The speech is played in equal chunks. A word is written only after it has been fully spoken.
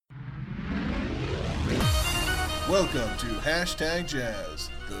Welcome to Hashtag Jazz,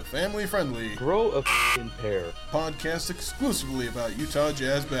 the family-friendly Grow a f***ing pair. podcast exclusively about Utah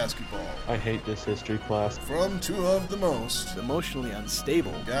Jazz basketball. I hate this history class. From two of the most emotionally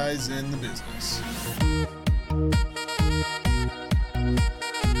unstable guys in the business.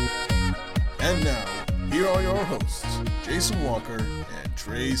 And now, here are your hosts, Jason Walker and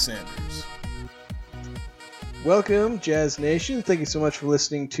Trey Sanders. Welcome, Jazz Nation. Thank you so much for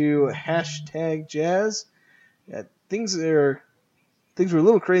listening to Hashtag Jazz. Things were a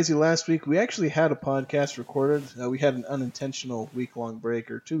little crazy last week. We actually had a podcast recorded. We had an unintentional week-long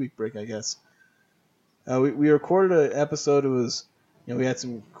break, or 2-week break, I guess. We recorded an episode. It was, we had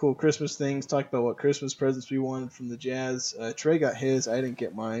some cool Christmas things, talked about what Christmas presents we wanted from the Jazz. Trey got his. I didn't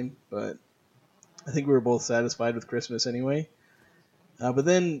get mine, but I think we were both satisfied with Christmas anyway. But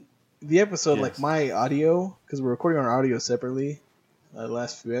then the episode, Yes. like my audio, because we're recording our audio separately, the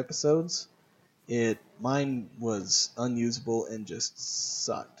last few episodes, mine was unusable and just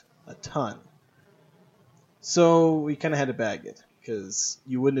sucked a ton. So we kind of had to bag it, because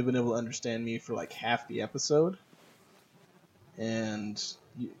you wouldn't have been able to understand me for like half the episode. And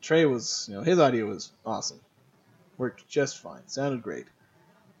Trey was, his audio was awesome. Worked just fine. Sounded great.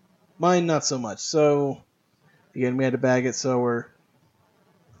 Mine, not so much. So, again, we had to bag it, so we're...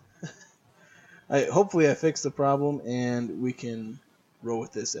 hopefully I fixed the problem, and we can roll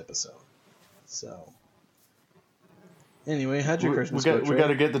with this episode. So, anyway, how'd your Christmas go, Trey? We got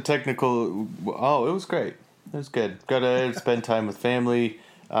to get the technical... Oh, it was great. It was good. Got to spend time with family.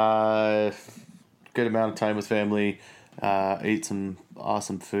 Good amount of time with family. Ate some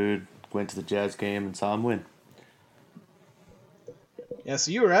awesome food. Went to the Jazz game and saw them win. Yeah,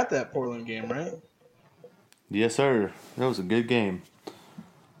 so you were at that Portland game, right? Yes, sir. That was a good game.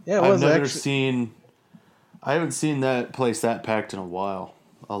 Yeah, it was. I haven't seen that place that packed in a while.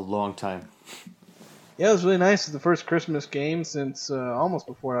 A long time. Yeah, it was really nice. It's the first Christmas game since almost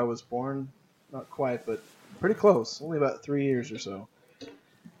before I was born. Not quite, but pretty close. Only about 3 years or so.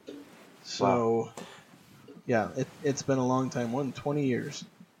 So, wow. Yeah, it's been a long time. More than 20 years.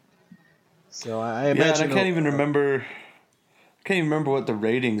 So I imagine... Yeah, and I can't even remember what the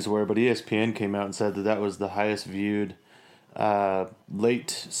ratings were, but ESPN came out and said that was the highest viewed late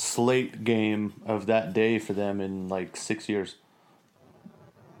slate game of that day for them in like 6 years.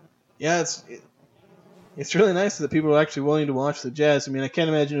 Yeah, it's really nice that people are actually willing to watch the Jazz. I mean, I can't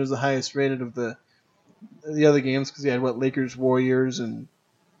imagine it was the highest rated of the other games because you had Lakers, Warriors, and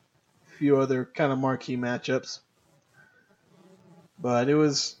a few other kind of marquee matchups. But it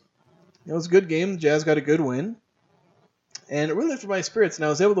was a good game. The Jazz got a good win, and it really lifted my spirits. And I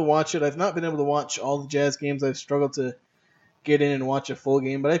was able to watch it. I've not been able to watch all the Jazz games. I've struggled to get in and watch a full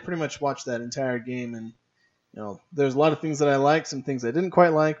game, but I pretty much watched that entire game. And there's a lot of things that I liked, some things I didn't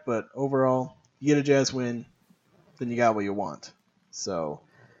quite like, but overall, you get a Jazz win, then you got what you want. So,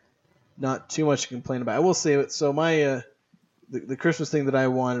 not too much to complain about. I will say it. So my the Christmas thing that I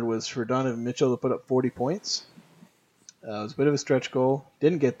wanted was for Donovan Mitchell to put up 40 points. It was a bit of a stretch goal.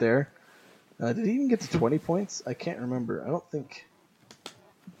 Didn't get there. Did he even get to 20 points? I can't remember. I don't think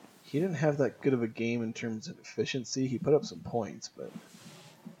he didn't have that good of a game in terms of efficiency. He put up some points, but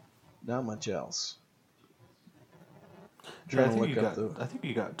not much else. Yeah, I think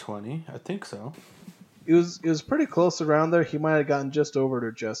he got 20. I think so. It was pretty close around there. He might have gotten just over it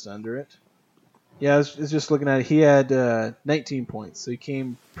or just under it. Yeah, I was just looking at it. He had 19 points, so he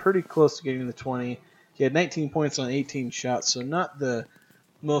came pretty close to getting the 20. He had 19 points on 18 shots, so not the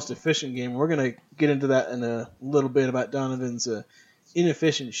most efficient game. We're going to get into that in a little bit about Donovan's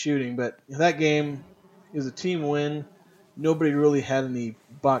inefficient shooting, but that game is a team win. Nobody really had any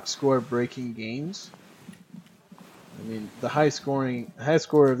box score breaking games. I mean, the high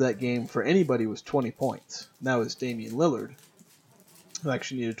scorer of that game for anybody was 20 points. And that was Damian Lillard, who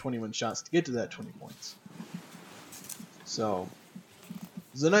actually needed 21 shots to get to that 20 points. So,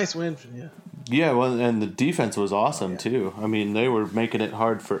 it was a nice win. Yeah. Yeah, well, and the defense was awesome, too. I mean, they were making it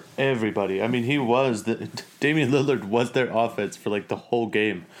hard for everybody. I mean, Damian Lillard was their offense for, like, the whole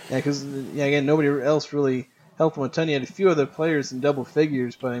game. Yeah, because, again, nobody else really helped him a ton. He had a few other players in double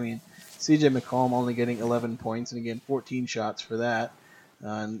figures, but, I mean, C.J. McCollum only getting 11 points, and again, 14 shots for that.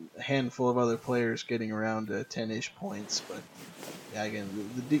 And a handful of other players getting around 10-ish points. But, yeah, again,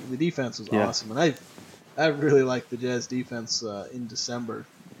 the defense was awesome. And I really liked the Jazz defense in December.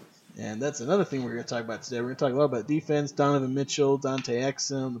 And that's another thing we're going to talk about today. We're going to talk a lot about defense, Donovan Mitchell, Dante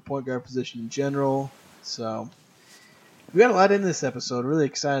Exum, the point guard position in general. So we got a lot in this episode. Really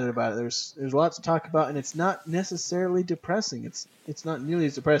excited about it. There's a lot to talk about, and it's not necessarily depressing. It's not nearly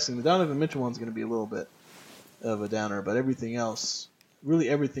as depressing. The Donovan Mitchell one's going to be a little bit of a downer, but everything else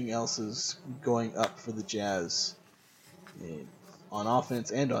is going up for the Jazz on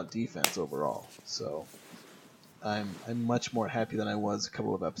offense and on defense overall. So I'm much more happy than I was a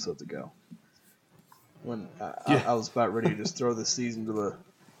couple of episodes ago when I was about ready to just throw the season to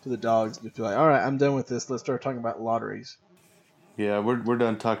the dogs and feel like, all right, I'm done with this. Let's start talking about lotteries. Yeah, we're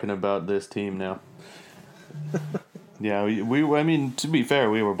done talking about this team now. Yeah, I mean, to be fair,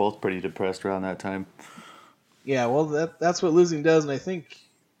 we were both pretty depressed around that time. Yeah, well, that's what losing does, and I think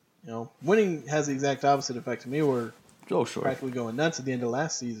winning has the exact opposite effect to me. We're practically going nuts at the end of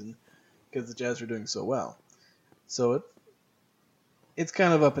last season because the Jazz were doing so well. So it's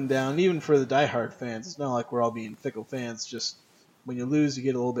kind of up and down, even for the diehard fans. It's not like we're all being fickle fans. Just when you lose, you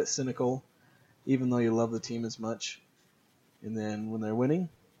get a little bit cynical, even though you love the team as much. And then when they're winning,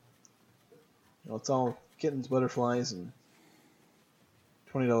 it's all kittens, butterflies, and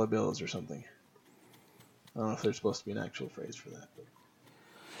 $20 bills or something. I don't know if there's supposed to be an actual phrase for that. But.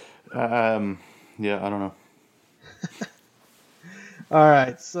 Yeah, I don't know. All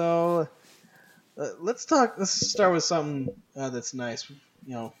right, so let's start with something that's nice.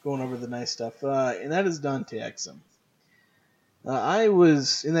 Going over the nice stuff, and that is Dante Exum. I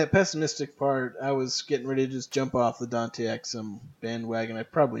was in that pessimistic part. I was getting ready to just jump off the Dante Exum bandwagon. I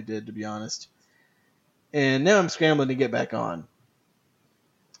probably did, to be honest. And now I'm scrambling to get back on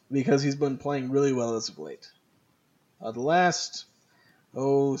because he's been playing really well as of late. The last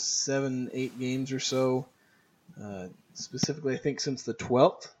 7-8 games or so, specifically I think since the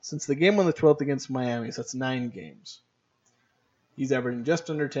 12th, since the game on the 12th against Miami, so that's 9 games. He's averaging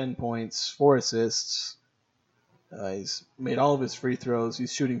just under 10 points, 4 assists. He's made all of his free throws.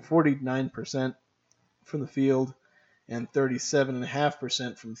 He's shooting 49% from the field and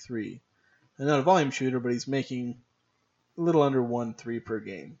 37.5% from 3. And not a volume shooter, but he's making a little under 1 3 per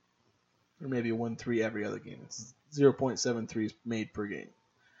game. Or maybe 1 3 every other game. It's 0.73 made per game.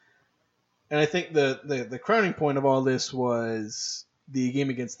 And I think the crowning point of all this was the game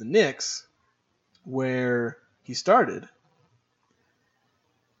against the Knicks, where he started.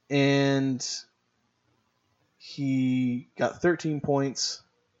 And he got 13 points,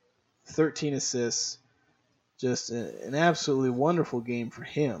 13 assists, just an absolutely wonderful game for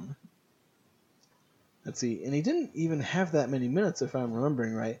him. Let's see, and he didn't even have that many minutes, if I'm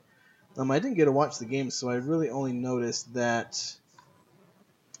remembering right. I didn't get to watch the game, so I really only noticed that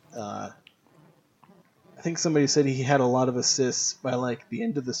I think somebody said he had a lot of assists by the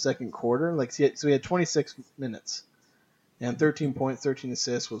end of the second quarter. So he had 26 minutes, and 13 points, 13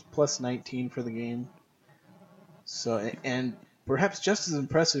 assists was plus 19 for the game. So, and perhaps just as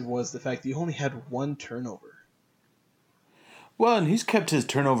impressive was the fact that he only had 1 turnover. Well, and he's kept his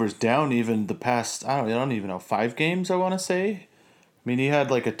turnovers down even the past, I don't even know, 5 games, I want to say. I mean, he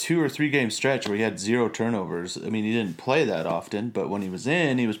had a 2 or 3 game stretch where he had 0 turnovers. I mean, he didn't play that often, but when he was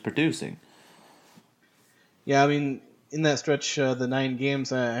in, he was producing. Yeah, I mean, in that stretch, the 9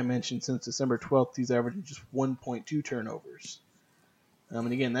 games I mentioned since December 12th, he's averaging just 1.2 turnovers.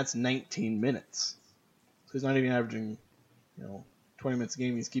 And again, that's 19 minutes. So he's not even averaging, 20 minutes a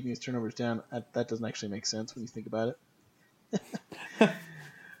game. He's keeping his turnovers down. That doesn't actually make sense when you think about it.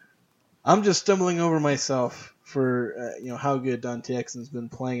 I'm just stumbling over myself for how good Dante Exum's been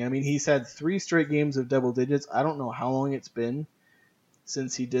playing. I mean, he's had 3 straight games of double digits. I don't know how long it's been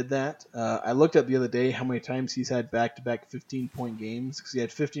since he did that. I looked up the other day how many times he's had back-to-back 15-point games, because he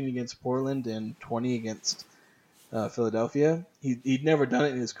had 15 against Portland and 20 against Philadelphia. He'd never done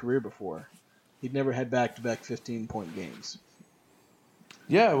it in his career before. He'd never had back-to-back 15-point games.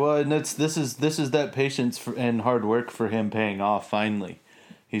 Yeah, well, and this is that patience and hard work for him paying off. Finally,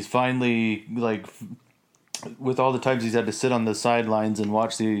 he's finally with all the times he's had to sit on the sidelines and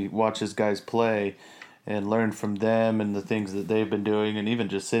watch his guys play, and learn from them and the things that they've been doing, and even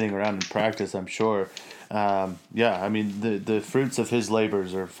just sitting around in practice. I'm sure. I mean the fruits of his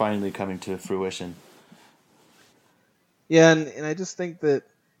labors are finally coming to fruition. Yeah, and I just think that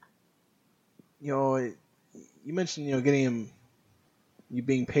you mentioned getting him. You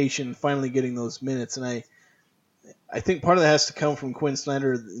being patient and finally getting those minutes. And I think part of that has to come from Quinn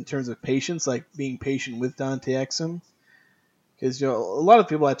Snyder in terms of patience, being patient with Dante Exum. Because a lot of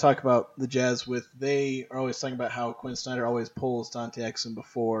people I talk about the Jazz with, they are always talking about how Quinn Snyder always pulls Dante Exum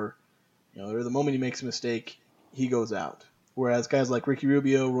before, or the moment he makes a mistake, he goes out. Whereas guys like Ricky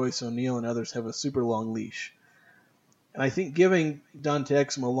Rubio, Royce O'Neal, and others have a super long leash. And I think giving Dante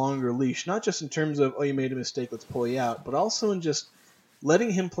Exum a longer leash, not just in terms of, you made a mistake, let's pull you out, but also in just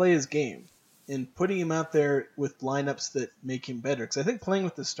letting him play his game and putting him out there with lineups that make him better. Because I think playing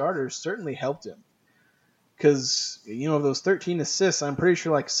with the starters certainly helped him. Because, of those 13 assists, I'm pretty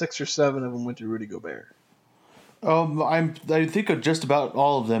sure 6 or 7 of them went to Rudy Gobert. I think just about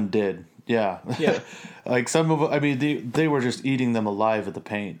all of them did. Yeah. Yeah. Like some of, I mean, they were just eating them alive at the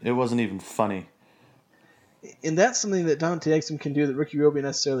paint. It wasn't even funny. And that's something that Dante Exum can do that Ricky Rubio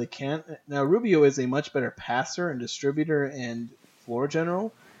necessarily can't. Now, Rubio is a much better passer and distributor and floor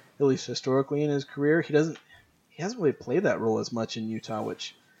general, at least historically in his career. He hasn't really played that role as much in Utah,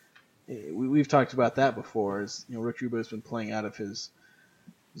 which we've talked about that before. As Ricky Rubio's been playing out of his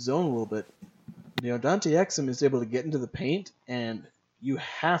zone a little bit. Dante Exum is able to get into the paint, and you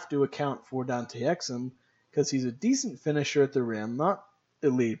have to account for Dante Exum because he's a decent finisher at the rim, not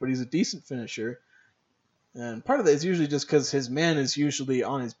elite, but he's a decent finisher. And part of that is usually just because his man is usually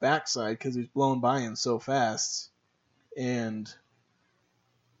on his backside because he's blown by him so fast. And,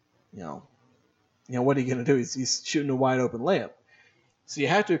 what are you going to do? He's shooting a wide open layup. So you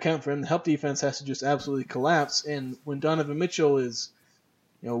have to account for him. The help defense has to just absolutely collapse. And when Donovan Mitchell is,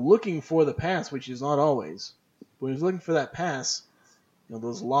 looking for the pass, which is not always, but when he's looking for that pass,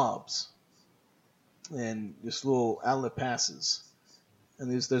 those lobs and just little outlet passes.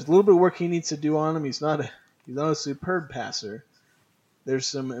 And there's a little bit of work he needs to do on him. He's not a superb passer. There's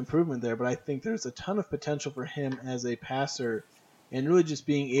some improvement there, but I think there's a ton of potential for him as a passer and really just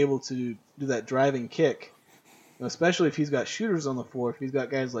being able to do that driving kick, especially if he's got shooters on the floor. If he's got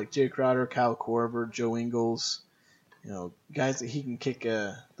guys like Jay Crowder, Kyle Korver, Joe Ingles, guys that he can kick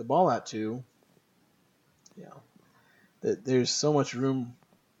the ball out to, that there's so much room,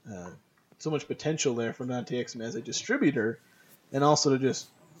 so much potential there for Dante Exum as a distributor, and also to just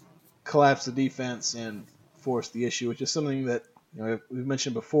collapse the defense and force the issue, which is something that we've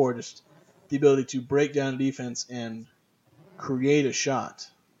mentioned before, just the ability to break down a defense and create a shot,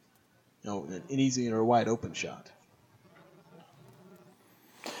 an easy or a wide open shot.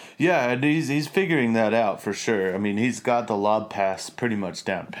 Yeah, and he's figuring that out for sure. I mean, he's got the lob pass pretty much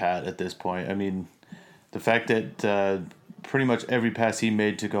down pat at this point. I mean, the fact that pretty much every pass he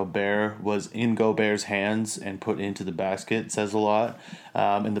made to Gobert was in Gobert's hands and put into the basket says a lot.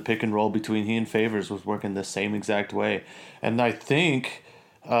 And the pick and roll between he and Favors was working the same exact way. And I think,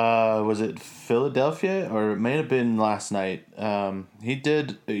 was it Philadelphia or it may have been last night?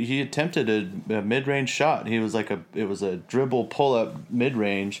 He attempted a mid-range shot. It was a dribble pull-up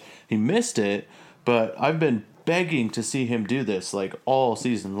mid-range. He missed it, but I've been begging to see him do this like all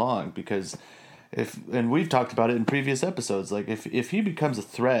season long because and we've talked about it in previous episodes, like if he becomes a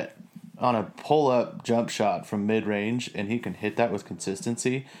threat on a pull-up jump shot from mid-range and he can hit that with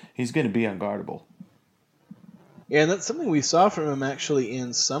consistency, he's going to be unguardable. Yeah, and that's something we saw from him actually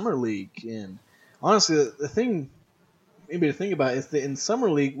in Summer League. And honestly, the thing maybe to think about is that in Summer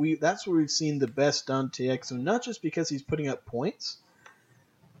League, that's where we've seen the best Dante Exum, not just because he's putting up points,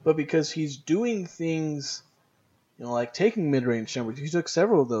 but because he's doing things like taking mid-range jumpers. He took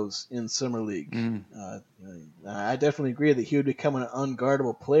several of those in Summer League. I definitely agree that he would become an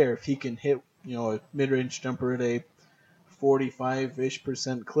unguardable player if he can hit, a mid-range jumper at a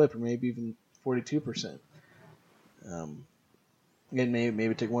 45-ish% clip, or maybe even 42%. Again,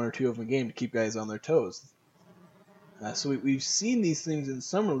 maybe take one or two of them a game to keep guys on their toes. So we've seen these things in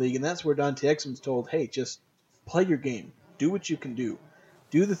Summer League, and that's where Dante Exum's told, hey, just play your game. Do what you can do.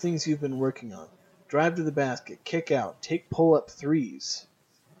 Do the things you've been working on. Drive to the basket, kick out, take pull-up threes.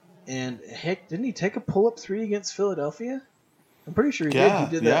 And heck, didn't he take a pull-up three against Philadelphia? I'm pretty sure he did. He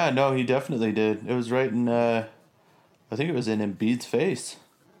did that. Yeah, no, he definitely did. It was right in, I think it was in Embiid's face.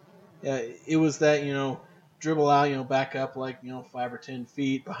 Yeah, it was that, dribble out, back up like, 5 or 10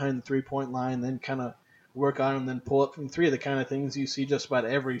 feet behind the three-point line, then kind of work on and then pull up from three. The kind of things you see just about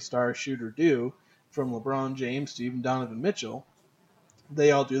every star shooter do, from LeBron James to even Donovan Mitchell.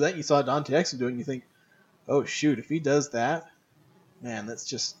 They all do that. You saw Dante Exum do it, and you think, oh, shoot, if he does that, man, that's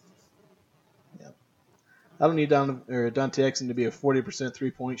just, I don't need Dante Exum to be a 40%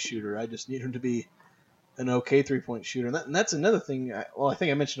 three-point shooter. I just need him to be an okay three-point shooter. And that's another thing, I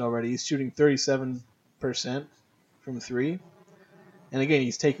think I mentioned already. He's shooting 37% from three. And again,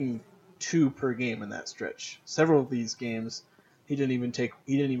 he's taking 2 per game in that stretch. Several of these games, he didn't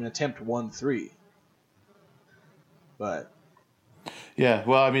even attempt 1 3. But yeah,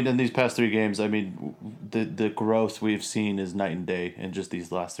 well, I mean, in these past 3 games, I mean, the growth we've seen is night and day in just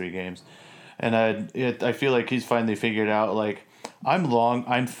these last 3 games, and I feel like he's finally figured out, like, I'm long,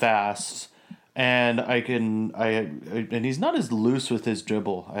 I'm fast, and and he's not as loose with his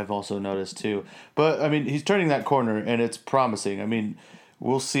dribble. I've also noticed too, but I mean, he's turning that corner, and it's promising. I mean,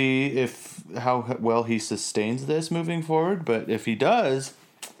 we'll see how well he sustains this moving forward, but if he does,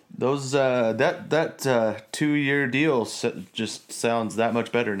 those that 2-year deal just sounds that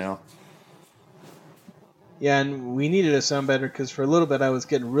much better now. Yeah, and we needed to sound better because for a little bit I was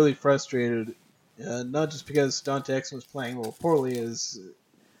getting really frustrated, not just because Dante Exum was playing a little poorly, as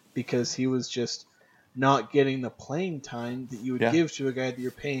because he was just not getting the playing time that you would give to a guy that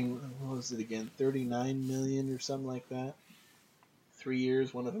you're paying. What was it again? $39 million or something like that. 3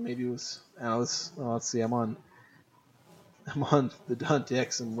 years. One of them maybe was. Let's see. I'm on the Dante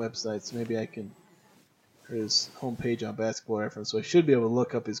Exum website, so maybe I can. Or his homepage on Basketball Reference, so I should be able to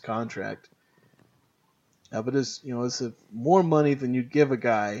look up his contract. But it's more money than you'd give a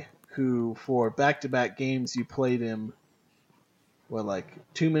guy who, for back-to-back games, you played him.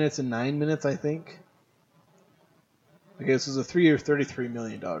 2 minutes and 9 minutes, I think. I guess it was a 3-year, $33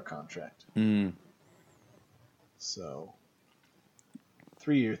 million contract. So,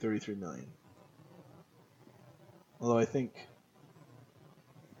 3-year, $33 million. Although I think,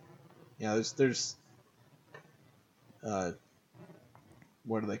 there's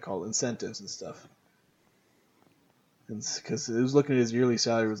what do they call it? Incentives and stuff. Because it was looking at his yearly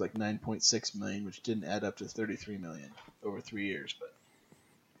salary was like $9.6 million, which didn't add up to $33 million over 3 years, but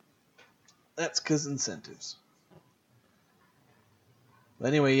that's because incentives. But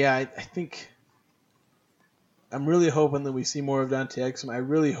anyway, I think I'm really hoping that we see more of Dante Exum. I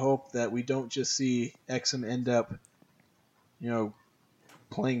really hope that we don't just see Exum end up,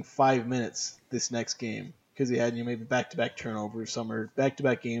 playing 5 minutes this next game because he had maybe back-to-back turnovers, some or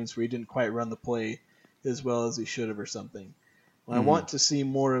back-to-back games where he didn't quite run the play as well as he should have or something. I want to see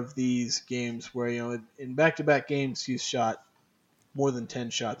more of these games where, in back-to-back games he's shot more than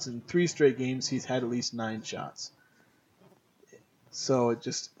 10 shots. In 3 straight games he's had at least 9 shots. So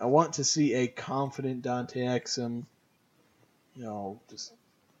I want to see a confident Dante Exum, just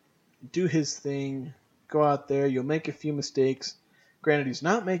do his thing, go out there, you'll make a few mistakes. Granted, he's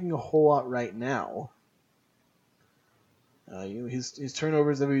not making a whole lot right now. His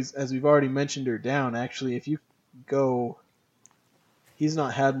turnovers, as we've already mentioned, are down. Actually, if you go, he's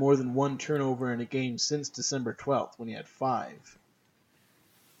not had more than 1 turnover in a game since December 12th when he had 5.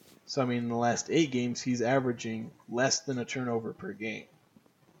 So, in the last 8 games, he's averaging less than a turnover per game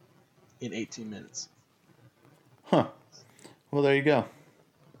in 18 minutes. Huh. Well, there you go.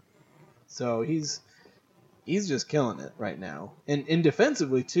 So, he's just killing it right now. And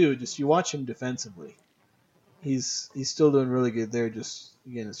defensively, too. Just you watch him defensively. He's still doing really good there. It's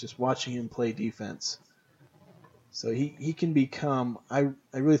just watching him play defense. So he can become, I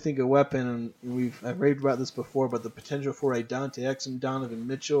really think, a weapon. And I've raved about this before, but the potential for a Dante Exum, Donovan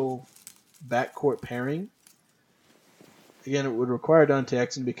Mitchell backcourt pairing. Again, it would require Dante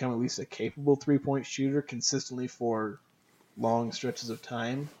Exum to become at least a capable 3-point shooter consistently for long stretches of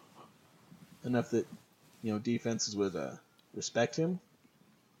time, enough that defenses would respect him.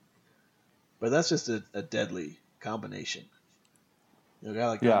 But that's just a deadly combination. A guy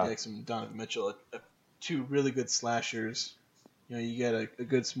like Dante Exum and Donovan Mitchell, 2 really good slashers. You get a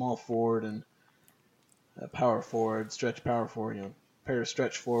good small forward and a power forward, stretch power forward, pair of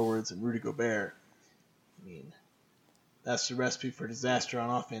stretch forwards and Rudy Gobert. That's the recipe for disaster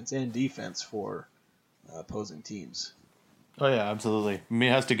on offense and defense for opposing teams. Oh, yeah, absolutely. It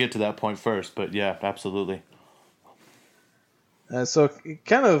has to get to that point first, but yeah, absolutely. So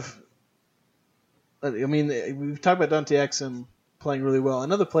kind of, we've talked about Dante Exum playing really well.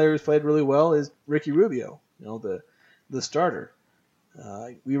 Another player who's played really well is Ricky Rubio, the starter.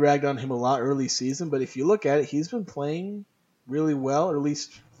 We ragged on him a lot early season, but if you look at it, he's been playing really well, or at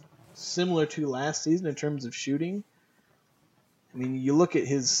least similar to last season in terms of shooting. You look at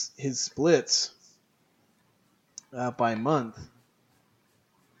his splits by month,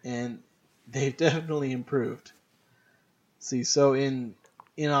 and they've definitely improved. See, so in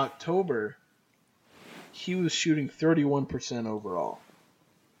October, he was shooting 31% overall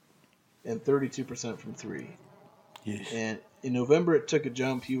and 32% from 3. Yes. And in November, it took a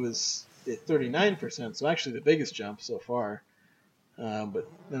jump. He was at 39%, so actually the biggest jump so far. But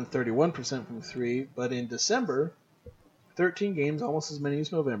then 31% from 3. But in December, 13 games, almost as many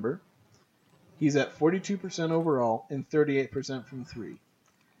as November, he's at 42% overall and 38% from 3.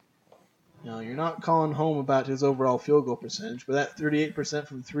 Now, you're not calling home about his overall field goal percentage, but that 38%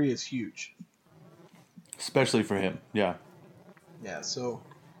 from 3 is huge. Especially for him, yeah. Yeah, so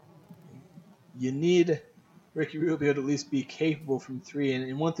you need Ricky Rubio to at least be capable from 3.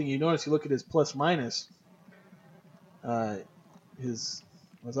 And one thing you notice, you look at his plus-minus, his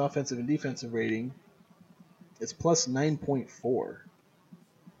offensive and defensive rating, it's plus 9.4,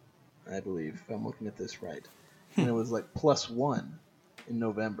 I believe, if I'm looking at this right. And it was like plus 1 in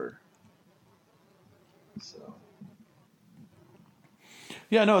November. So...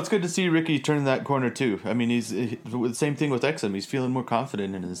 Yeah, no, it's good to see Ricky turn that corner too. He's the same thing with Exum. He's feeling more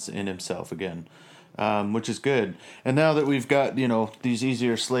confident in himself again, which is good. And now that we've got these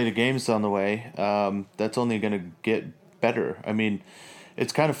easier slate of games on the way, that's only going to get better.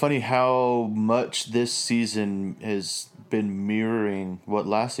 it's kind of funny how much this season has been mirroring what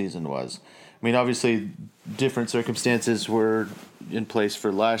last season was. I mean, obviously, different circumstances were in place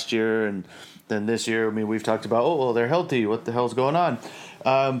for last year, and then this year. I mean, we've talked about, oh, well, they're healthy. What the hell's going on?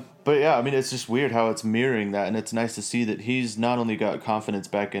 But yeah, I mean, it's just weird how it's mirroring that, and it's nice to see that he's not only got confidence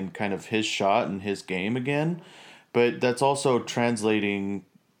back in kind of his shot and his game again, but that's also translating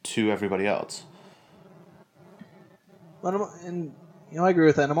to everybody else. And I agree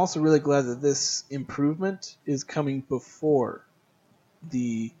with that. And I'm also really glad that this improvement is coming before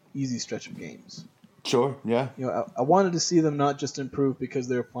the easy stretch of games. Sure, yeah. I wanted to see them not just improve because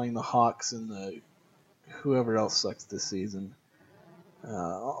they were playing the Hawks and the whoever else sucks this season.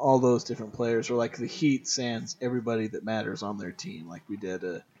 All those different players, or like the Heat, Sands, everybody that matters on their team, like we did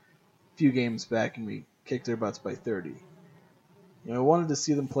a few games back and we kicked their butts by 30. I wanted to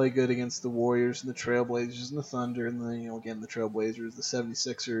see them play good against the Warriors and the Trailblazers and the Thunder, and then again the Trailblazers, the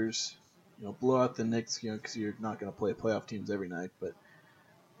 76ers. Blow out the Knicks, because you're not going to play playoff teams every night, but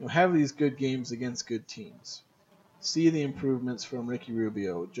have these good games against good teams. See the improvements from Ricky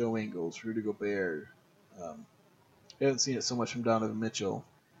Rubio, Joe Ingles, Rudy Gobert. I haven't seen it so much from Donovan Mitchell,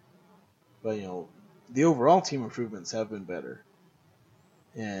 but the overall team improvements have been better.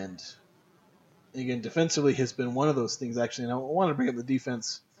 And again, defensively has been one of those things, actually. And I want to bring up the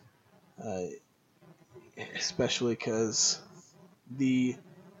defense, especially because the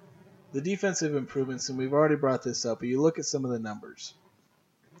defensive improvements, and we've already brought this up, but you look at some of the numbers.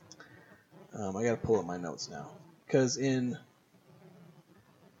 I got to pull up my notes now. Because in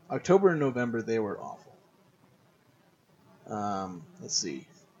October and November, they were awful. Let's see.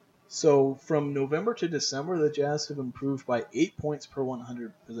 So from November to December, the Jazz have improved by 8 points per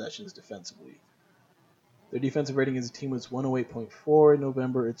 100 possessions defensively. Their defensive rating as a team was 108.4 in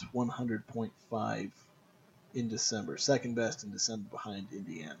November. It's 100.5 in December. Second best in December behind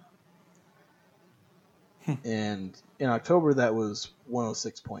Indiana. And in October, that was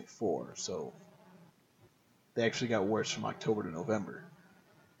 106.4. So they actually got worse from October to November.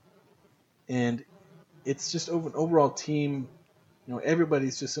 And it's just an overall team.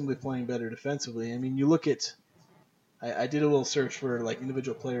 Everybody's just simply playing better defensively. I mean, you look at, I did a little search for like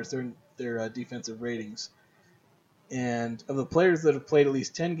individual players, their defensive ratings, and of the players that have played at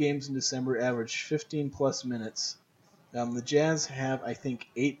least 10 games in December, averaged 15 plus minutes. The Jazz have, I think,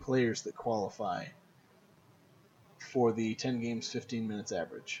 8 players that qualify for the 10 games, 15 minutes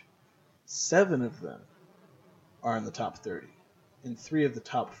average. 7 of them are in the top 30, and 3 of the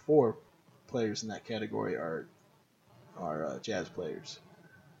top 4 players in that category are Jazz players.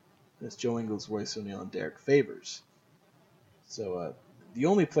 That's Joe Ingles, Royce O'Neal, and Derek Favors. So the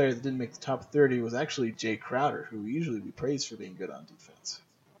only player that didn't make the top 30 was actually Jay Crowder, who usually we praise for being good on defense.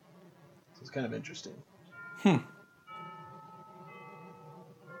 So it's kind of interesting. Well,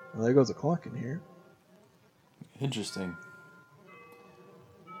 there goes a clock in here. Interesting.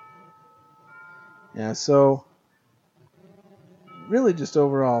 Yeah, so really just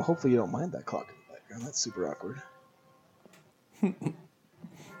overall, hopefully you don't mind that clock in the background. That's super awkward.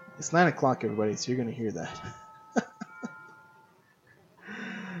 It's 9 o'clock, everybody, so you're going to hear that.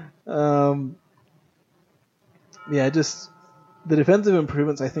 Yeah, just the defensive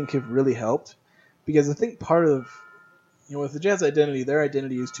improvements I think have really helped, because I think part of, with the Jazz identity, their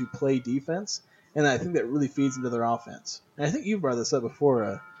identity is to play defense, and I think that really feeds into their offense. And I think you brought this up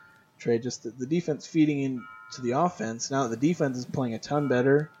before, Trey, just the defense feeding into the offense. Now that the defense is playing a ton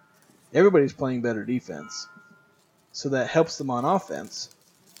better, everybody's playing better defense, so that helps them on offense.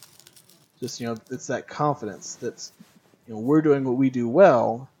 Just, it's that confidence that's, we're doing what we do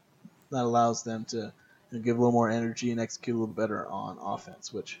well, that allows them to give a little more energy and execute a little better on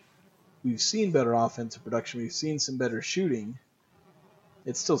offense, which we've seen better offensive production. We've seen some better shooting.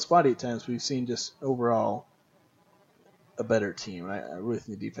 It's still spotty at times, but we've seen just overall a better team. I really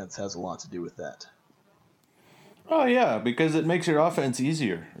think the defense has a lot to do with that. Oh yeah, because it makes your offense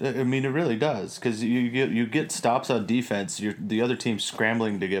easier. I mean, it really does, because you get stops on defense. The other team's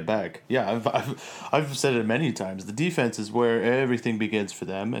scrambling to get back. Yeah, I've said it many times. The defense is where everything begins for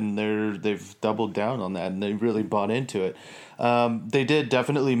them, and they've doubled down on that, and they really bought into it. They did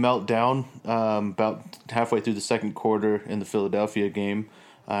definitely melt down about halfway through the second quarter in the Philadelphia game,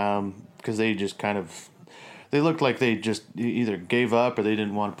 because they just they looked like they just either gave up or they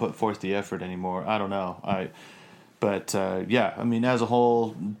didn't want to put forth the effort anymore. I don't know. But yeah, I mean, as a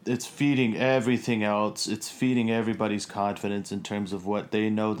whole, it's feeding everything else. It's feeding everybody's confidence in terms of what they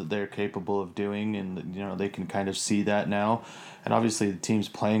know that they're capable of doing, and they can kind of see that now. And obviously, the team's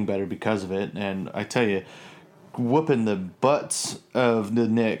playing better because of it. And I tell you, whooping the butts of the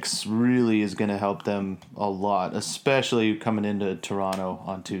Knicks really is going to help them a lot, especially coming into Toronto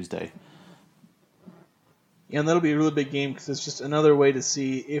on Tuesday. Yeah, and that'll be a really big game because it's just another way to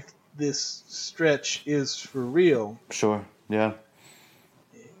see if this stretch is for real. Sure, yeah.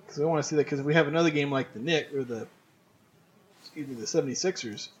 Because I want to see that because if we have another game like the Knicks or the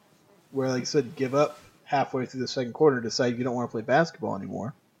 76ers, where, like I said, give up halfway through the second quarter, decide you don't want to play basketball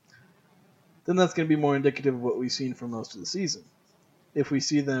anymore, then that's going to be more indicative of what we've seen for most of the season. If we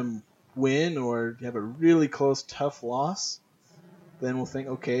see them win or have a really close, tough loss, then we'll think,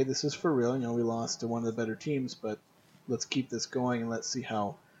 okay, this is for real. We lost to one of the better teams, but let's keep this going and let's see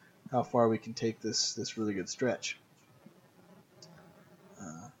how far we can take this really good stretch.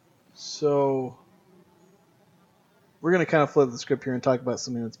 So we're going to kind of flip the script here and talk about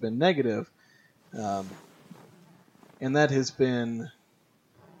something that's been negative, and that has been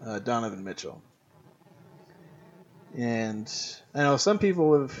Donovan Mitchell. And I know some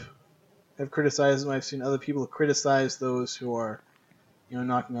people have criticized him. I've seen other people criticize those who are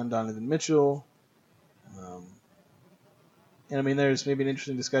knocking on Donovan Mitchell. And I mean, there's maybe an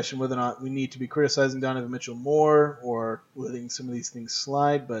interesting discussion whether or not we need to be criticizing Donovan Mitchell more or letting some of these things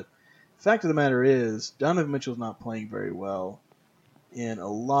slide. But the fact of the matter is, Donovan Mitchell's not playing very well in a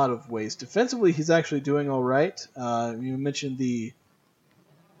lot of ways. Defensively, he's actually doing all right. You mentioned the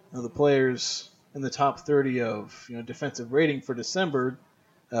players in the top 30 of defensive rating for December.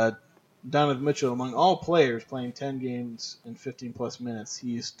 Donovan Mitchell, among all players playing 10 games and 15-plus minutes,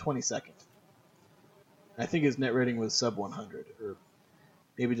 he's 22nd. I think his net rating was sub 100, or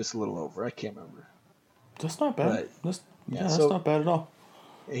maybe just a little over. I can't remember. That's not bad. That's so not bad at all.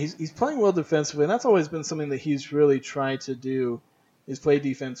 He's playing well defensively, and that's always been something that he's really tried to do, is play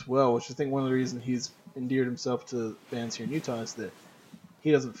defense well, which I think one of the reasons he's endeared himself to fans here in Utah is that he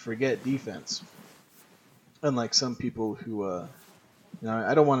doesn't forget defense. Unlike some people who...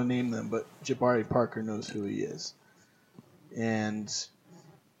 I don't want to name them, but Jabari Parker knows who he is. And,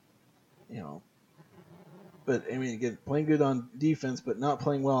 but I mean, again, playing good on defense, but not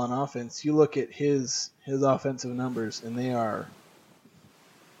playing well on offense. You look at his offensive numbers, and they are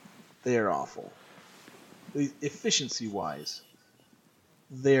awful. Efficiency-wise,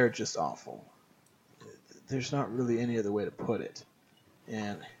 they are just awful. There's not really any other way to put it.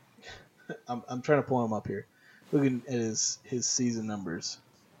 And I'm trying to pull him up here. Looking at his season numbers,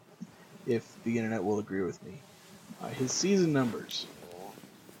 if the internet will agree with me. His season numbers,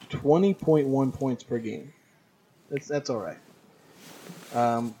 20.1 points per game. That's all right.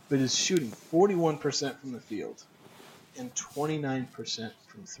 But his shooting, 41% from the field and 29%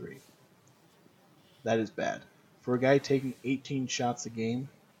 from three. That is bad. For a guy taking 18 shots a game,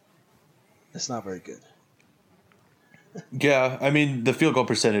 that's not very good. Yeah, I mean, the field goal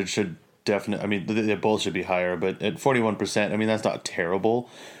percentage should definitely, I mean, they both should be higher, but at 41%, I mean, that's not terrible.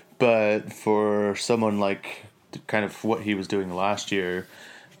 But for someone like kind of what he was doing last year,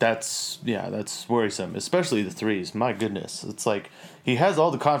 that's worrisome, especially the threes. My goodness. It's like he has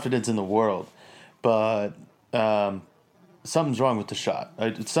all the confidence in the world, but something's wrong with the shot.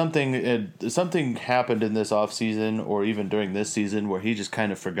 Something happened in this offseason or even during this season where he just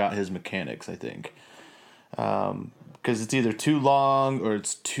kind of forgot his mechanics, I think. Because it's either too long or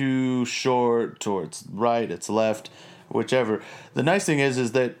it's too short or it's right, it's left, whichever. The nice thing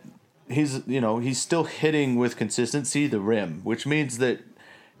is that he's still hitting with consistency the rim, which means that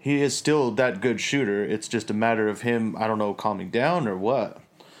he is still that good shooter. It's just a matter of him, I don't know, calming down or what.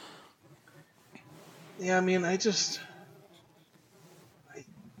 Yeah, I mean, I don't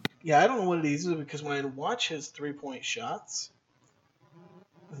know what it is, because when I watch his three-point shots,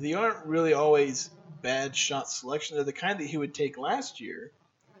 they aren't really always bad shot selection. They're the kind that he would take last year.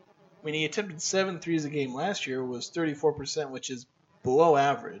 I mean, he attempted 7 threes a game last year, was 34%, which is below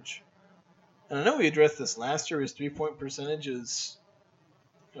average. And I know we addressed this last year. His three-point percentage is,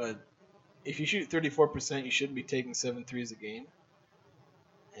 if you shoot 34%, you shouldn't be taking 7 threes a game.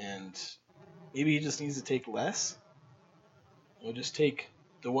 And maybe he just needs to take less. Just take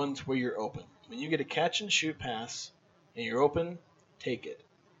the ones where you're open. When you get a catch-and-shoot pass and you're open, take it.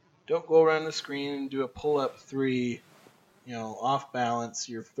 Don't go around the screen and do a pull-up three, off balance.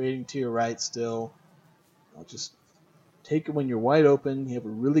 You're fading to your right still. Just take it when you're wide open. You have a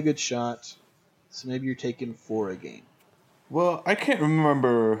really good shot. So maybe you're taking 4 a game. Well, I can't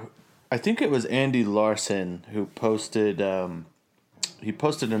remember. I think it was Andy Larson who posted. He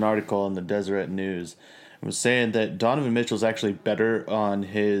posted an article in the Deseret News and was saying that Donovan Mitchell's actually better on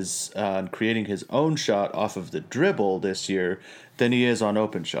his creating his own shot off of the dribble this year than he is on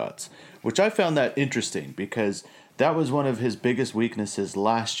open shots, which I found that interesting because That was one of his biggest weaknesses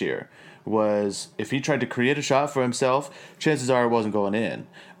last year. Was if he tried to create a shot for himself, chances are it wasn't going in.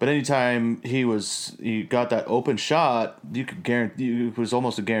 But anytime he got that open shot, you could guarantee it was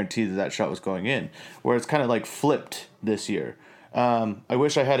almost a guarantee that shot was going in. Where it's kind of like flipped this year. I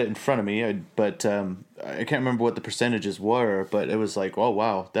wish I had it in front of me, but I can't remember what the percentages were. But it was like, oh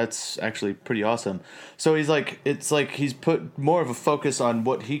wow, that's actually pretty awesome. So it's like he's put more of a focus on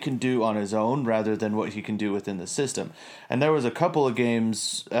what he can do on his own rather than what he can do within the system. And there was a couple of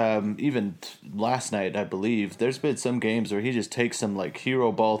games, even last night, I believe. There's been some games where he just takes some like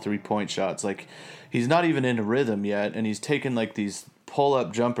hero ball 3-point shots. Like he's not even in a rhythm yet, and he's taken like these pull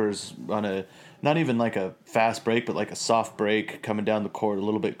up jumpers on a. Not even like a fast break, but like a soft break coming down the court a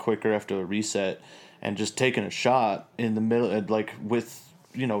little bit quicker after a reset and just taking a shot in the middle, like with,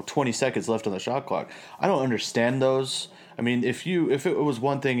 20 seconds left on the shot clock. I don't understand those. I mean, if it was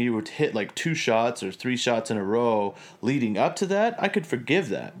one thing you would hit like 2 shots or 3 shots in a row leading up to that, I could forgive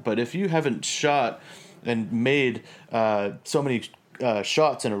that. But if you haven't shot and made so many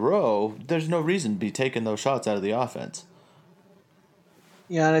shots in a row, there's no reason to be taking those shots out of the offense.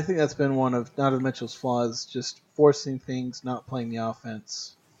 Yeah, and I think that's been one of Donovan Mitchell's flaws, just forcing things, not playing the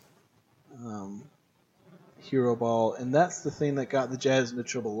offense, hero ball. And that's the thing that got the Jazz into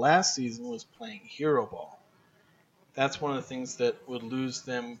trouble last season, was playing hero ball. That's one of the things that would lose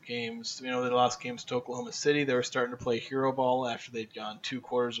them games. They lost games to Oklahoma City. They were starting to play hero ball after they'd gone 2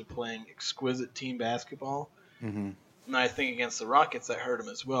 quarters of playing exquisite team basketball. Mm-hmm. And I think against the Rockets, that hurt them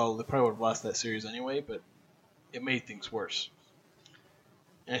as well. They probably would have lost that series anyway, but it made things worse.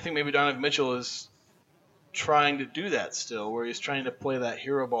 And I think maybe Donovan Mitchell is trying to do that still, where he's trying to play that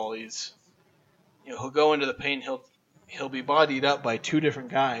hero ball. He'll go into the paint, he'll be bodied up by 2 different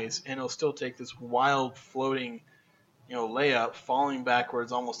guys, and he'll still take this wild floating, layup, falling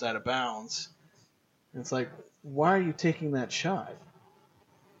backwards, almost out of bounds. And it's like, why are you taking that shot?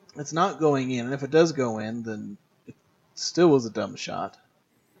 It's not going in, and if it does go in, then it still was a dumb shot.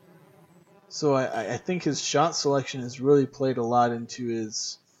 So I think his shot selection has really played a lot into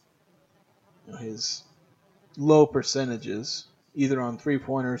his low percentages, either on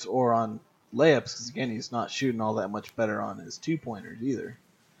 3-pointers or on layups, because again, he's not shooting all that much better on his 2-pointers either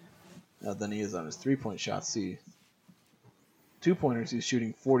than he is on his 3-point shots. See, 2-pointers he's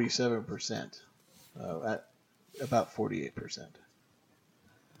shooting 47%, at about 48%.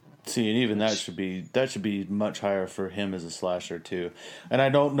 See, and even that should be much higher for him as a slasher too. And I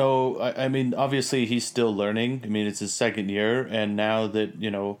don't know. I mean, obviously he's still learning. I mean, it's his second year, and now that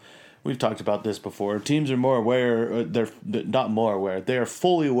we've talked about this before. Teams are more aware. They're not more aware. They are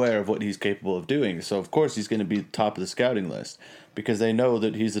fully aware of what he's capable of doing. So of course he's going to be top of the scouting list because they know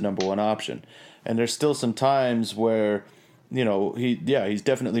that he's the number 1 option. And there's still some times where. He's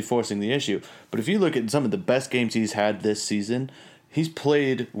definitely forcing the issue. But if you look at some of the best games he's had this season. He's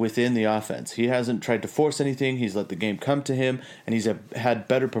played within the offense. He hasn't tried to force anything. He's let the game come to him, and he's had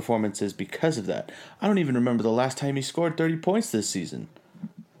better performances because of that. I don't even remember the last time he scored 30 points this season.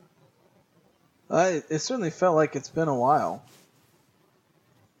 It certainly felt like it's been a while.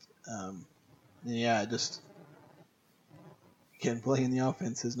 Again, playing the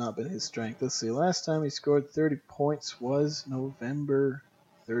offense has not been his strength. Let's see, last time he scored 30 points was November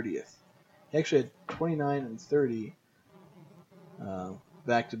 30th. He actually had 29 and 30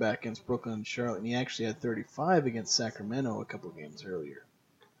 back-to-back against Brooklyn and Charlotte, and he actually had 35 against Sacramento a couple of games earlier.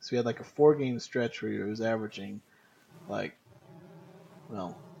 So he had like a 4-game stretch where he was averaging he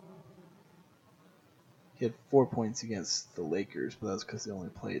had 4 points against the Lakers, but that's because they only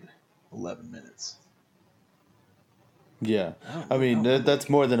played 11 minutes. Yeah, I mean, that's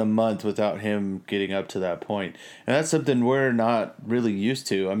more than a month without him getting up to that point. And that's something we're not really used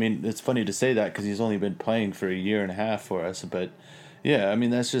to. I mean, it's funny to say that because he's only been playing for a year and a half for us. But, yeah, I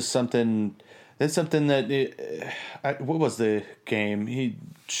mean, that's just something... That's something that... what was the game? He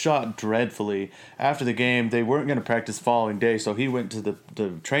shot dreadfully. After the game, they weren't going to practice the following day, so he went to the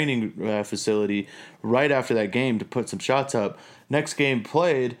training facility right after that game to put some shots up. Next game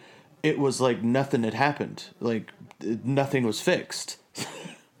played, it was like nothing had happened. Like... nothing was fixed.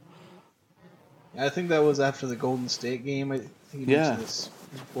 I think that was after the Golden State game. I think you mentioned this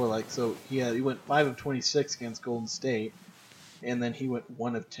before. He went 5 of 26 against Golden State, and then he went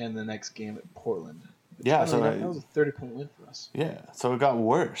 1 of 10 the next game at Portland. That was a 30-point win for us. Yeah, so it got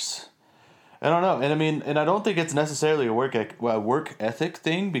worse. I don't know, and I don't think it's necessarily a work ethic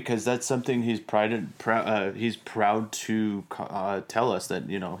thing because that's something he's proud to tell us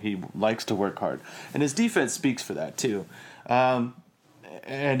that he likes to work hard, and his defense speaks for that too,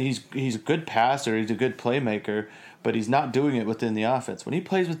 and he's a good passer, he's a good playmaker, but he's not doing it within the offense. When he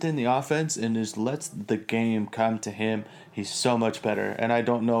plays within the offense and just lets the game come to him, he's so much better. And I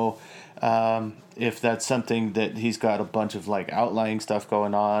don't know if that's something that he's got a bunch of like outlying stuff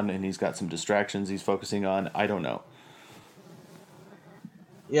going on and he's got some distractions he's focusing on. I don't know.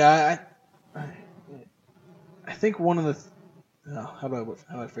 Yeah, I think one of the how do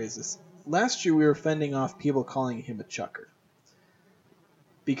I phrase this? Last year we were fending off people calling him a chucker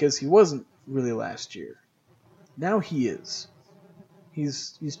because he wasn't really last year. Now he is.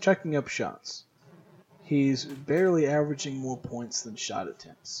 He's chucking up shots. He's barely averaging more points than shot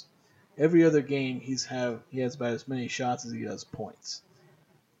attempts. Every other game he has about as many shots as he does points.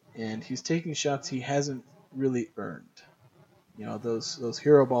 And he's taking shots he hasn't really earned. You know, those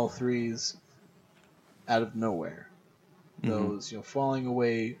hero ball threes out of nowhere. Those, falling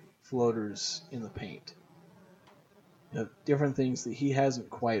away floaters in the paint. Different things that he hasn't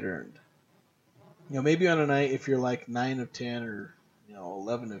quite earned. Maybe on a night if you're like 9 of 10 or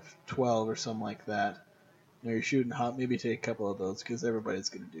 11 of 12 or something like that, you're shooting hot, maybe take a couple of those because everybody's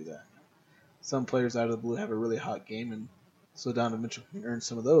going to do that. Some players out of the blue have a really hot game, and so Donovan Mitchell can earn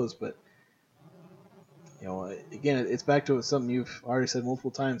some of those. But again, it's back to something you've already said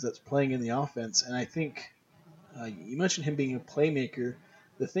multiple times. That's playing in the offense, and I think you mentioned him being a playmaker.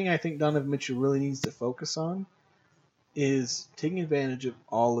 The thing I think Donovan Mitchell really needs to focus on is taking advantage of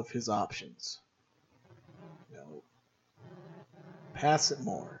all of his options. Pass it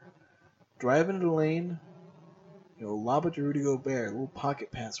more. Drive into the lane. Lob it to Rudy Gobert. A little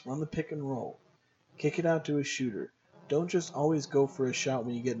pocket pass. Run the pick and roll. Kick it out to a shooter. Don't just always go for a shot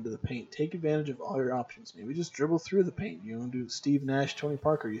when you get into the paint. Take advantage of all your options. Maybe just dribble through the paint. Do Steve Nash, Tony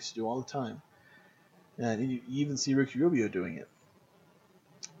Parker used to do all the time. And you even see Ricky Rubio doing it.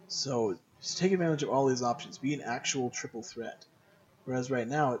 So just take advantage of all these options. Be an actual triple threat. Whereas right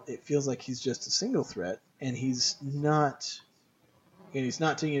now, it feels like he's just a single threat, and he's not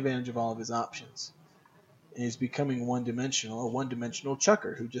taking advantage of all of his options. And he's becoming a one-dimensional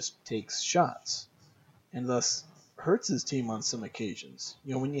chucker who just takes shots. And thus hurts his team on some occasions.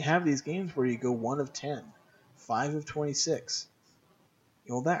 When you have these games where you go 1 of 10, 5 of 26,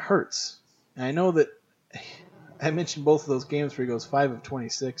 that hurts. And I know that I mentioned both of those games where he goes 5 of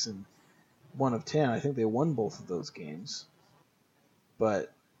 26 and 1 of 10. I think they won both of those games.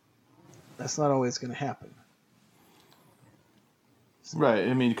 But that's not always going to happen. Right.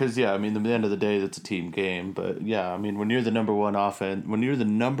 I mean, because at the end of the day, it's a team game. But when you're the number one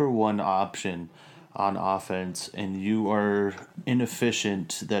number one option on offense, and you are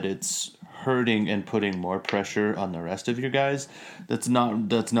inefficient, that it's hurting and putting more pressure on the rest of your guys, that's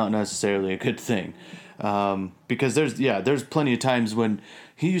not necessarily a good thing. Because there's plenty of times when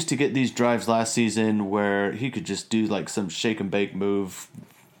he used to get these drives last season where he could just do like some shake and bake move,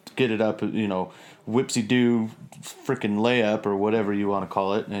 get it up, whipsy-do freaking layup or whatever you want to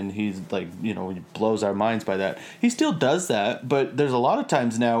call it, and he's like, he blows our minds by that. He still does that, but there's a lot of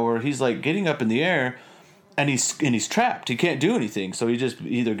times now where he's like getting up in the air and he's trapped. He can't do anything, so he just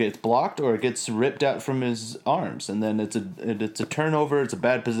either gets blocked or it gets ripped out from his arms, and then it's a turnover, it's a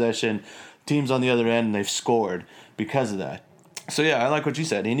bad possession. Team's on the other end and they've scored because of that. So I like what you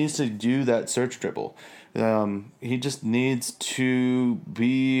said. He needs to do that search dribble. He just needs to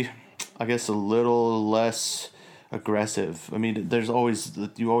be, I guess, a little less aggressive. I mean,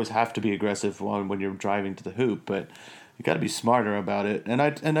 you always have to be aggressive when you're driving to the hoop, but you got to be smarter about it. And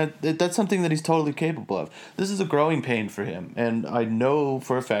that's something that he's totally capable of. This is a growing pain for him, and I know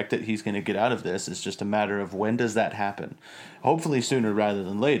for a fact that he's going to get out of this. It's just a matter of when does that happen. Hopefully sooner rather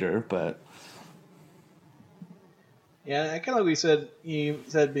than later, but. Yeah, kind of like we said, you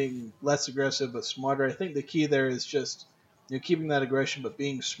said being less aggressive but smarter. I think the key there is just keeping that aggression but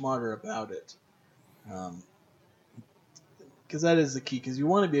being smarter about it. Because that is the key. Because you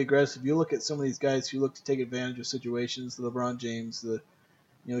want to be aggressive. You look at some of these guys who look to take advantage of situations, the LeBron James, the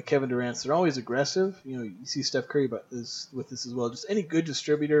Kevin Durant's, they're always aggressive. You see Steph Curry with this as well. Just any good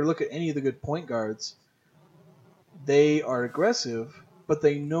distributor, look at any of the good point guards. They are aggressive, but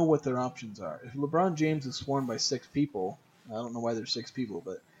they know what their options are. If LeBron James is swarmed by 6 people, I don't know why there's 6 people,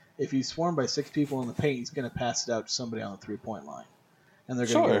 but if he's swarmed by 6 people in the paint, he's going to pass it out to somebody on the 3-point line, and they're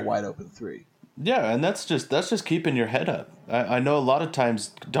going to get a wide open 3. Yeah, and that's just keeping your head up. I know a lot of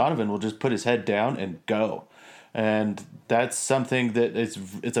times Donovan will just put his head down and go, and that's something that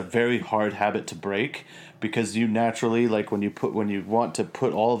it's a very hard habit to break, because you naturally, like when you want to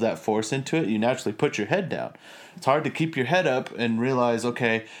put all of that force into it, you naturally put your head down. It's hard to keep your head up and realize,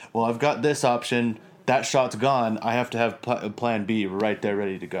 okay, well, I've got this option, that shot's gone, I have to have plan B right there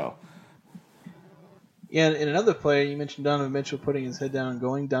ready to go. Yeah, and another player, you mentioned Donovan Mitchell putting his head down and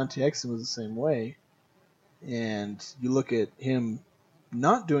going. Dante Exum was the same way. And you look at him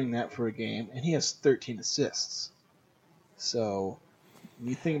not doing that for a game, and he has 13 assists. So when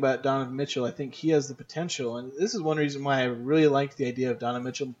you think about Donovan Mitchell, I think he has the potential, and this is one reason why I really like the idea of Donovan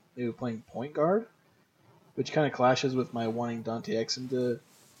Mitchell maybe playing point guard, which kind of clashes with my wanting Dante Exum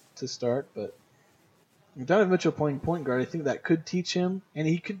to start. But Donovan Mitchell playing point guard, I think that could teach him, and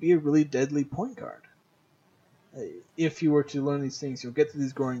he could be a really deadly point guard. If he were to learn these things, he'll get to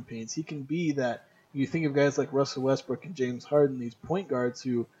these growing pains. He can be that. You think of guys like Russell Westbrook and James Harden, these point guards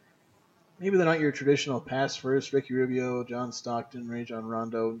who maybe they're not your traditional pass first, Ricky Rubio, John Stockton, Rajon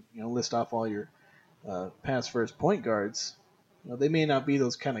Rondo. List off all your pass first point guards. They may not be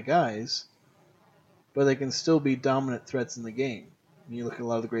those kind of guys, but they can still be dominant threats in the game. And you look at a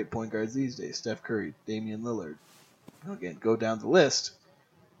lot of the great point guards these days: Steph Curry, Damian Lillard. Again, go down the list.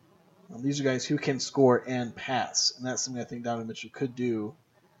 These are guys who can score and pass, and that's something I think Donovan Mitchell could do.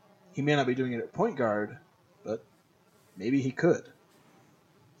 He may not be doing it at point guard, but maybe he could.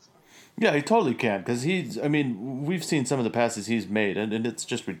 Yeah, he totally can, because we've seen some of the passes he's made, and it's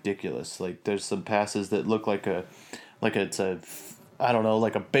just ridiculous. Like, there's some passes that look like it's a, I don't know,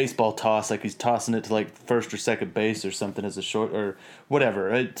 like a baseball toss, like he's tossing it to like first or second base or something as a short or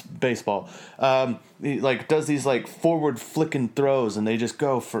whatever. It's baseball. He like does these like forward flicking throws, and they just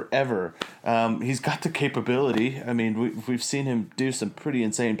go forever. He's got the capability. I mean, we've seen him do some pretty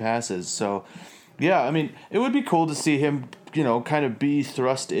insane passes. So, yeah, I mean, it would be cool to see him, kind of be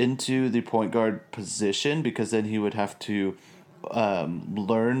thrust into the point guard position, because then he would have to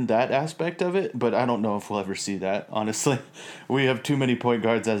learn that aspect of it. But I don't know if we'll ever see that, honestly. We have too many point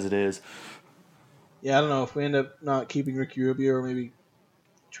guards as it is. Yeah, I don't know if we end up not keeping Ricky Rubio or maybe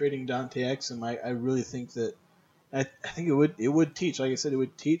trading Dante Exum. I really think that I think it would teach, like I said, it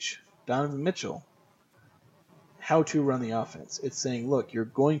would teach Donovan Mitchell how to run the offense. It's saying, look, you're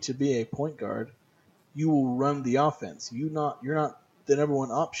going to be a point guard. You will run the offense. You're not the number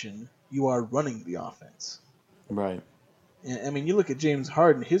one option. You are running the offense. Right. And, I mean, you look at James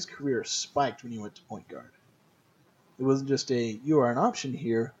Harden. His career spiked when he went to point guard. It wasn't just you are an option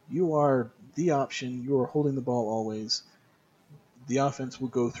here. You are the option. You are holding the ball always. The offense will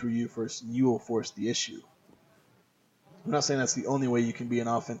go through you first, and you will force the issue. I'm not saying that's the only way you can be an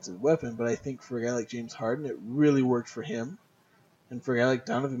offensive weapon, but I think for a guy like James Harden, it really worked for him. And for a guy like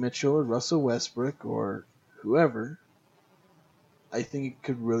Donovan Mitchell or Russell Westbrook or whoever, I think it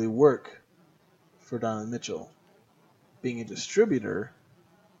could really work for Donovan Mitchell. Being a distributor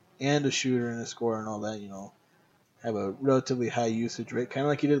and a shooter and a scorer and all that, have a relatively high usage rate, kind of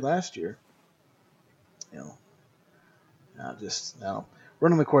like he did last year.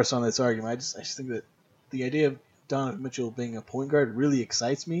 Running the course on this argument, I just think that the idea of Donovan Mitchell being a point guard really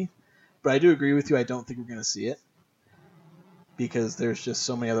excites me. But I do agree with you. I don't think we're going to see it, because there's just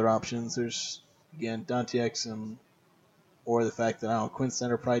so many other options. There's, again, Dante Exum, or the fact that Quinn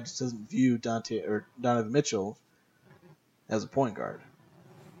Snyder probably just doesn't view Donovan Mitchell as a point guard.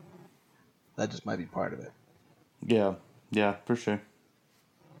 That just might be part of it. Yeah, for sure.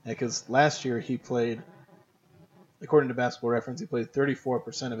 Because last year he played, according to Basketball Reference, he played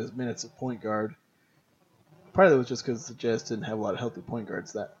 34% of his minutes at point guard. Part of that was just because the Jazz didn't have a lot of healthy point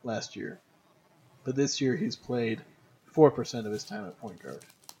guards that last year. But this year he's played 4% of his time at point guard.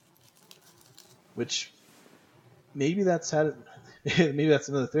 Which, maybe that's maybe that's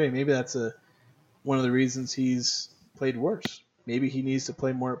another theory. Maybe that's one of the reasons he's played worse. Maybe he needs to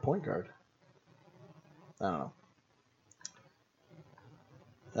play more at point guard. I don't know.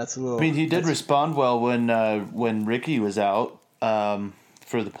 That's a little. I mean, he did respond well when Ricky was out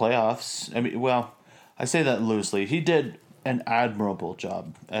for the playoffs. I mean, well, I say that loosely. He did an admirable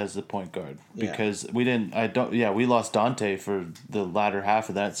job as the point guard, because we lost Dante for the latter half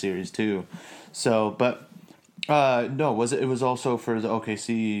of that series too. So, but no, it was also for the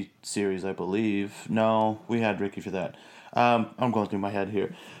OKC series, I believe. No, we had Ricky for that. I'm going through my head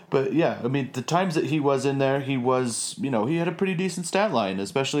here. But yeah, I mean, the times that he was in there, he was, he had a pretty decent stat line,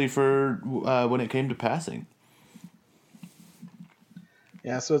 especially for when it came to passing.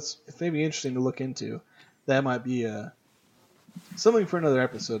 Yeah, so it's maybe interesting to look into. That might be something for another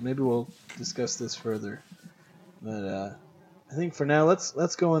episode. Maybe we'll discuss this further. But I think for now,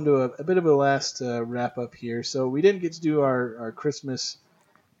 let's go into a bit of a last wrap up here. So we didn't get to do our Christmas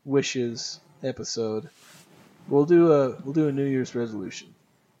wishes episode. We'll do a New Year's resolution.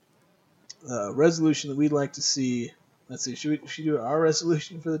 Resolution that we'd like to see. Let's see, should we do our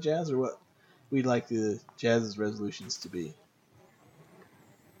resolution for the Jazz, or what we'd like the Jazz's resolutions to be?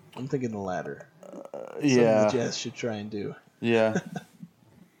 I'm thinking the latter. Something the Jazz should try and do. Yeah.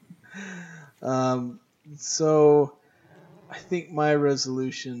 So I think my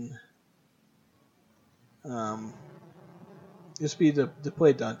resolution Um, just be to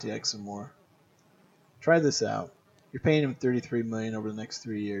play Dante Exum more. Try this out. You're paying him $33 million over the next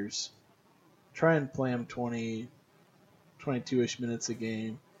 3 years. Try and play him 20, 22-ish minutes a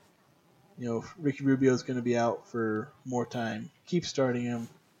game. If Ricky Rubio is going to be out for more time, keep starting him.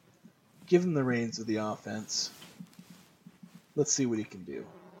 Give him the reins of the offense. Let's see what he can do.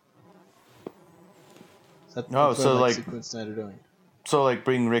 That's what I like Quinn Snyder doing. So like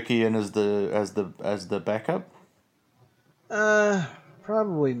bring Ricky in as the backup?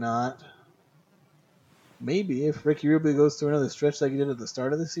 Probably not. Maybe if Ricky Rubio goes through another stretch like he did at the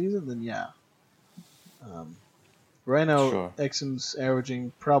start of the season, then yeah. Right now, sure. Exum's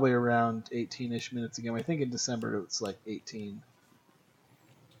averaging probably around 18-ish minutes a game. I think in December it's like 18.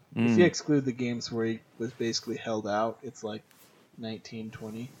 If you exclude the games where he was basically held out, it's like 19,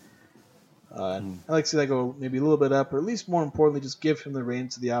 20. I like to see that go maybe a little bit up, or at least more importantly, just give him the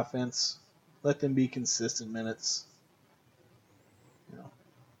reins of the offense. Let them be consistent minutes.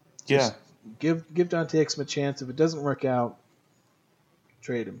 Yeah. Give Dante Exum a chance. If it doesn't work out,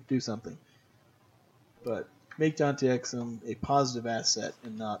 trade him. Do something. But make Dante Exum a positive asset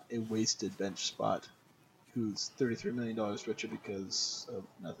and not a wasted bench spot who's $33 million richer because of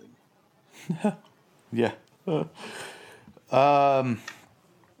nothing. Yeah. I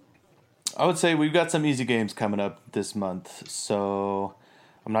would say we've got some easy games coming up this month, so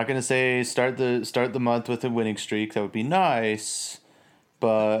I'm not gonna say start the month with a winning streak. That would be nice,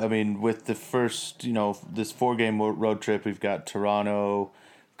 but I mean, with the first, this 4-game road trip, we've got Toronto,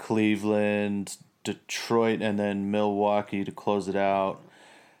 Cleveland, Detroit, and then Milwaukee to close it out.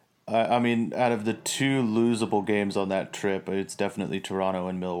 I mean, out of the 2 losable games on that trip, it's definitely Toronto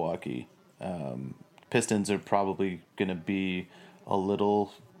and Milwaukee. Pistons are probably gonna be a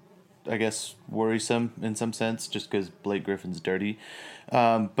little, I guess, worrisome in some sense, just because Blake Griffin's dirty.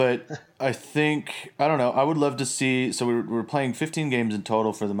 But I think, I don't know, I would love to see, so we're playing 15 games in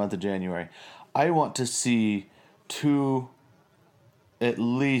total for the month of January. I want to see at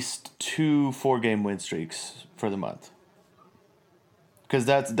least 2 4-game win streaks for the month. Because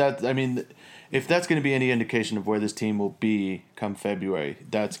I mean, if that's going to be any indication of where this team will be come February,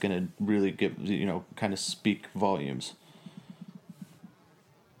 that's going to really give, kind of speak volumes.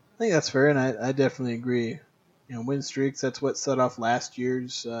 I think that's fair, and I definitely agree. Win streaks, that's what set off last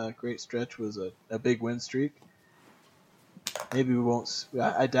year's great stretch, was a big win streak. Maybe we won't.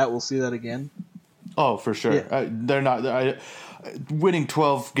 I doubt we'll see that again. Oh, for sure. Yeah. They're not. Winning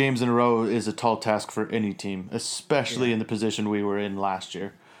 12 games in a row is a tall task for any team, especially in the position we were in last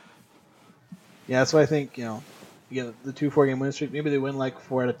year. Yeah, so I think, the 2 4-game win streak, maybe they win like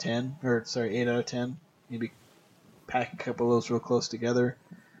 4 out of 10, or sorry, 8 out of 10. Maybe pack a couple of those real close together.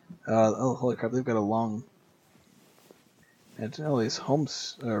 Holy crap, they've got a long, and all these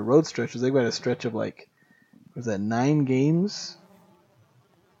road stretches. They've got a stretch of 9 games,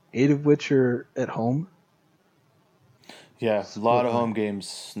 8 of which are at home. Yeah, a lot of home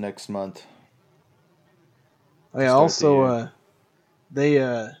games next month. Oh yeah, also they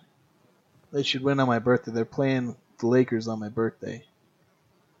should win on my birthday. They're playing the Lakers on my birthday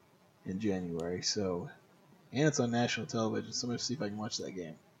in January, and it's on national television, so I'm going to see if I can watch that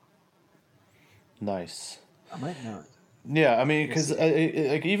game. Nice. I might not. Yeah, I mean, because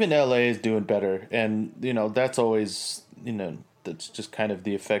even LA is doing better, and that's always that's just kind of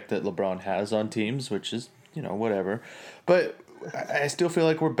the effect that LeBron has on teams, which is whatever. But I still feel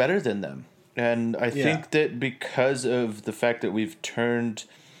like we're better than them, and I think that because of the fact that we've turned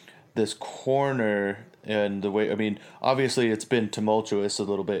this corner and the way, I mean, obviously it's been tumultuous a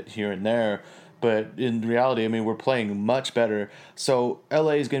little bit here and there. But in reality, I mean, we're playing much better. So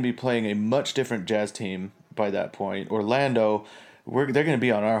LA is going to be playing a much different Jazz team by that point. Orlando, they're going to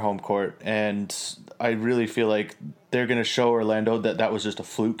be on our home court, and I really feel like they're going to show Orlando that was just a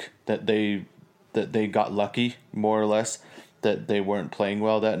fluke, that they got lucky, more or less, that they weren't playing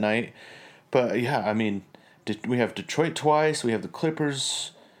well that night. But yeah, I mean, we have Detroit twice, we have the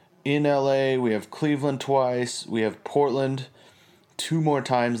Clippers in LA, we have Cleveland twice, we have Portland 2 more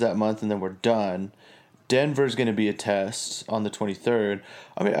times that month, and then we're done. Denver's going to be a test on the 23rd.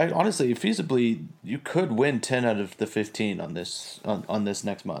 I mean, honestly, feasibly, you could win 10 out of the 15 on this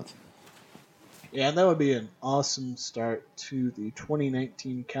next month. Yeah, that would be an awesome start to the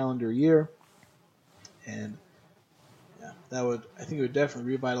 2019 calendar year. And yeah, I think it would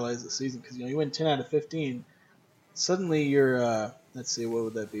definitely revitalize the season, because you win 10 out of 15. Suddenly you're let's see, what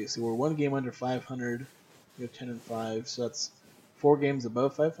would that be? So we're 1 game under 500. We have 10-5, so that's 4 games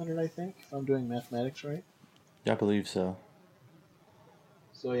above 500, I think, if I'm doing mathematics right. I believe so.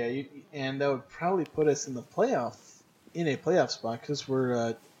 So yeah, and that would probably put us in a playoff spot, because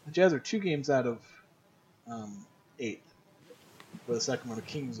we're the Jazz are 2 games out of 8th, where the Sacramento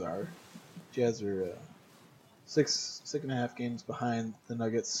Kings are. Jazz are 6.5 games behind the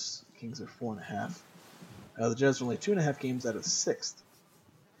Nuggets. Kings are 4.5. The Jazz are only 2.5 games out of 6th,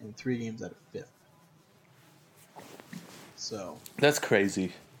 and 3 games out of 5th. So that's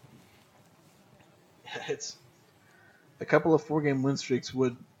crazy. It's a couple of 4-game win streaks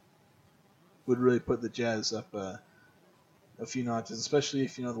would really put the Jazz up a few notches, especially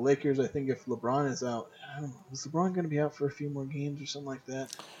if the Lakers. I think if LeBron is out, I don't know, is LeBron going to be out for a few more games or something like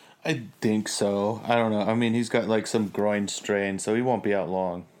that? I think so. I don't know. I mean, he's got like some groin strain, so he won't be out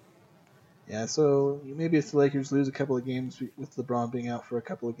long. Yeah, so maybe if the Lakers lose a couple of games with LeBron being out for a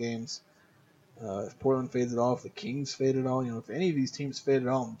couple of games, if Portland fades at all, if the Kings fade at all, if any of these teams fade at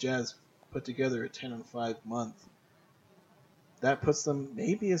all, and the Jazz put together a 10-5 month, that puts them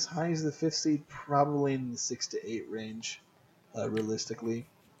maybe as high as the 5th seed, probably in the 6 to 8 range, realistically.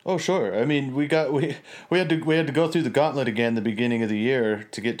 Oh sure. I mean, we had to go through the gauntlet again the beginning of the year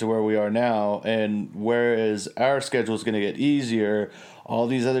to get to where we are now, and whereas our schedule is going to get easier, all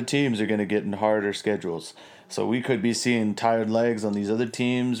these other teams are going to get in harder schedules. So we could be seeing tired legs on these other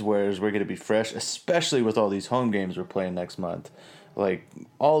teams, whereas we're going to be fresh, especially with all these home games we're playing next month. Like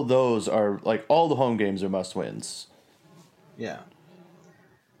all those are all the home games are must wins. Yeah.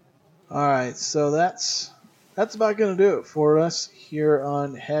 All right, so that's about going to do it for us here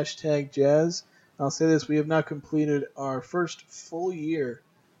on #Jazz. I'll say this, we have now completed our first full year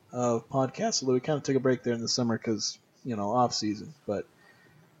of podcasts, although we kind of took a break there in the summer because, off season. But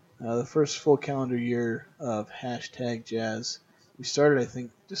the first full calendar year of #Jazz. We started, I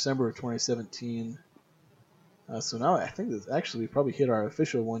think, December of 2017. So now I think this actually probably hit our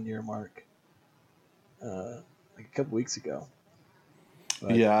official 1-year mark like a couple weeks ago.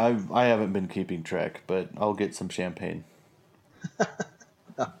 But, yeah, I haven't been keeping track, but I'll get some champagne.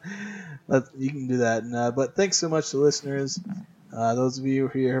 You can do that. But thanks so much to listeners. Those of you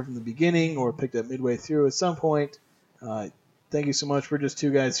who are here from the beginning or picked up midway through at some point, thank you so much. We're just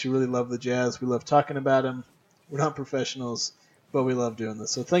two guys who really love the Jazz. We love talking about them. We're not professionals, but we love doing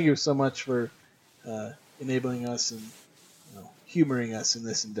this. So thank you so much for enabling us and humoring us in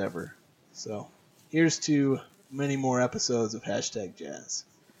this endeavor. So here's to many more episodes of #Jazz.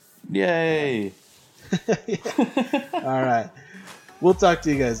 Yay! All right. We'll talk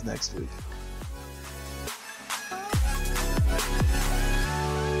to you guys next week.